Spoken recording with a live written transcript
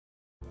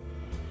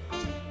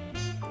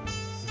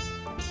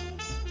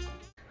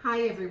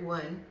Hi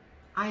everyone,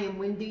 I am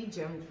Wendy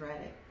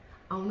Jones-Reddick,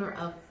 owner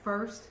of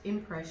First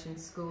Impression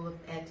School of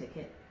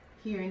Etiquette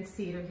here in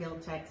Cedar Hill,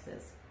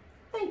 Texas.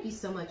 Thank you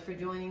so much for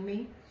joining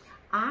me.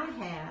 I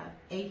have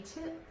a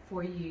tip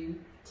for you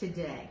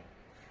today.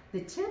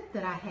 The tip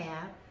that I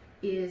have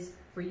is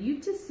for you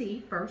to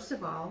see, first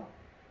of all,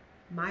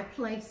 my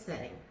place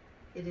setting.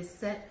 It is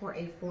set for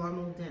a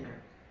formal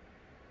dinner.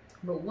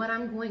 But what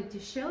I'm going to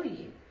show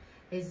you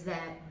is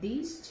that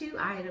these two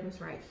items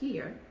right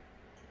here,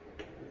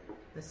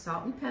 the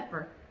salt and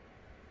pepper,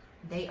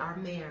 they are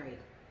married.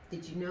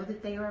 Did you know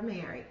that they are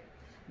married?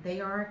 They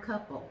are a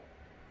couple.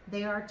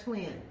 They are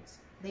twins.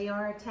 They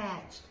are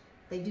attached.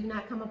 They do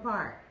not come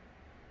apart.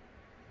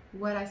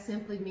 What I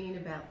simply mean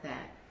about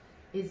that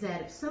is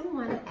that if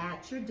someone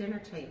at your dinner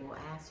table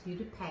asks you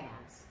to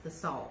pass the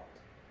salt,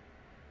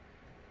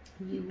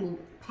 you will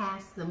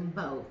pass them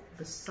both,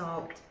 the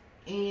salt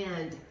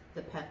and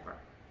the pepper,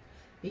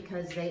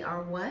 because they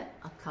are what?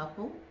 A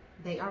couple.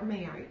 They are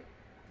married.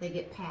 They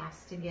get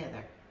passed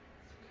together.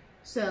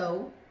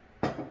 So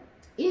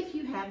if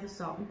you have the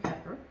salt and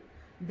pepper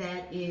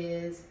that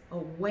is a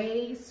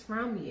ways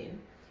from you,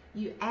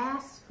 you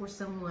ask for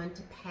someone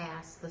to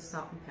pass the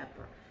salt and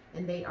pepper,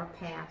 and they are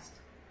passed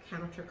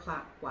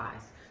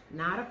counterclockwise,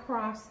 not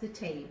across the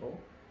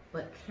table,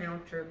 but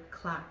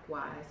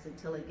counterclockwise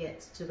until it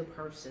gets to the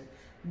person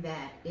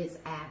that has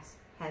asked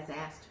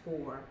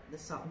for the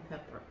salt and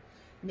pepper.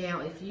 Now,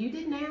 if you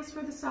didn't ask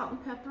for the salt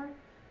and pepper,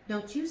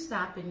 don't you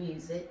stop and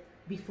use it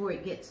before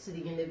it gets to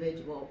the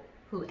individual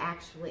who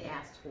actually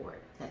asked for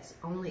it. That's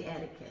only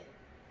etiquette.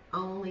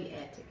 Only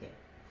etiquette.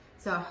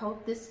 So I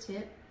hope this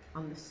tip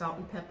on the salt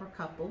and pepper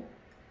couple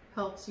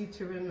helps you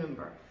to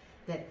remember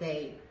that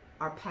they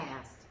are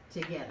passed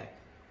together.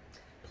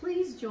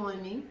 Please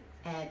join me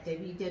at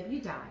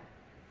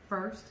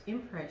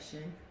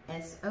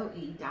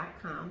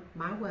www.firstimpressionsoe.com,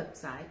 my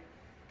website,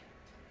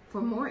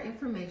 for more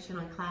information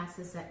on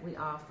classes that we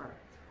offer,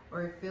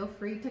 or feel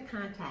free to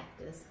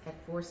contact us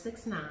at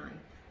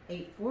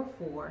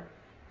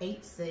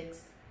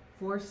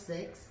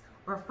 469-844-8646,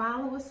 or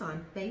follow us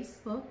on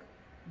Facebook,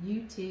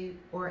 YouTube,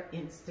 or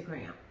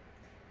Instagram.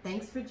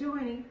 Thanks for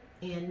joining,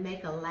 and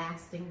make a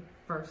lasting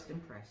first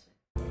impression.